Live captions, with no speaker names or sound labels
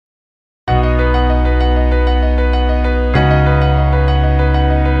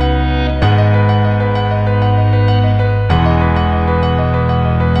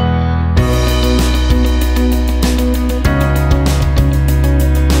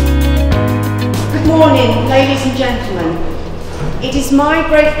morning, ladies and gentlemen. It is my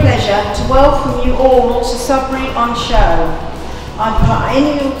great pleasure to welcome you all to Sudbury on Show, our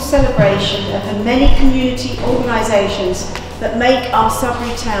biennial celebration of the many community organisations that make our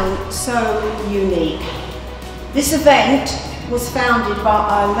Sudbury town so unique. This event was founded by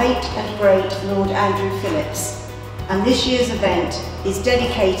our late and great Lord Andrew Phillips, and this year's event is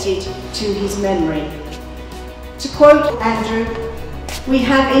dedicated to his memory. To quote Andrew, "We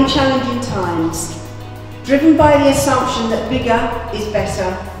have in challenging times, driven by the assumption that bigger is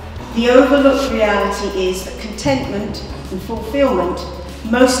better, the overlooked reality is that contentment and fulfilment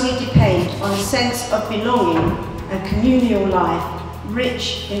mostly depend on a sense of belonging and communal life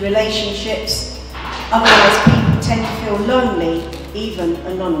rich in relationships. Otherwise people tend to feel lonely, even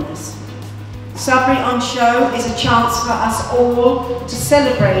anonymous." Sudbury on Show is a chance for us all to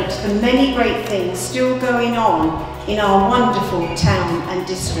celebrate the many great things still going on in our wonderful town and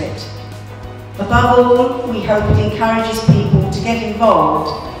district. Above all, we hope it encourages people to get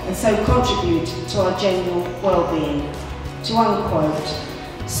involved and so contribute to our general well-being. To unquote,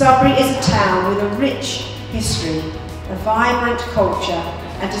 Sudbury is a town with a rich history, a vibrant culture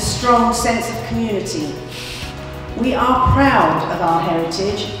and a strong sense of community. We are proud of our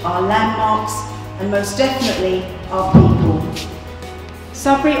heritage, our landmarks and most definitely our people.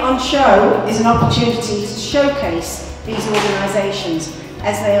 Sudbury on Show is an opportunity to showcase these organisations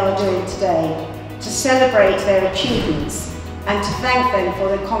as they are doing today, to celebrate their achievements and to thank them for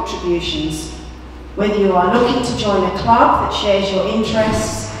their contributions. Whether you are looking to join a club that shares your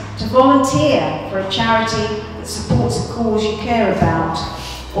interests, to volunteer for a charity that supports a cause you care about,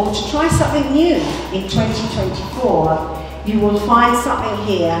 or to try something new in 2024, you will find something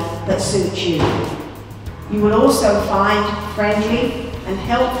here that suits you. You will also find friendly and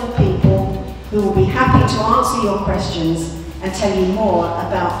helpful people who will be happy to answer your questions and tell you more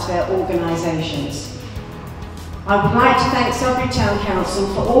about their organisations. I would like to thank Sudbury Town Council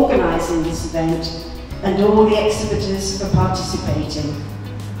for organising this event and all the exhibitors for participating.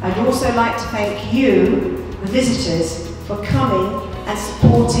 I'd also like to thank you, the visitors, for coming and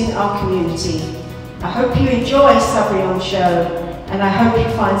supporting our community. I hope you enjoy Sudbury on Show, and I hope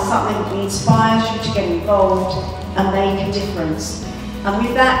you find something that inspires you to get involved and make a difference. And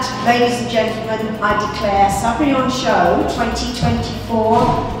with that, ladies and gentlemen, I declare Sudbury on Show 2024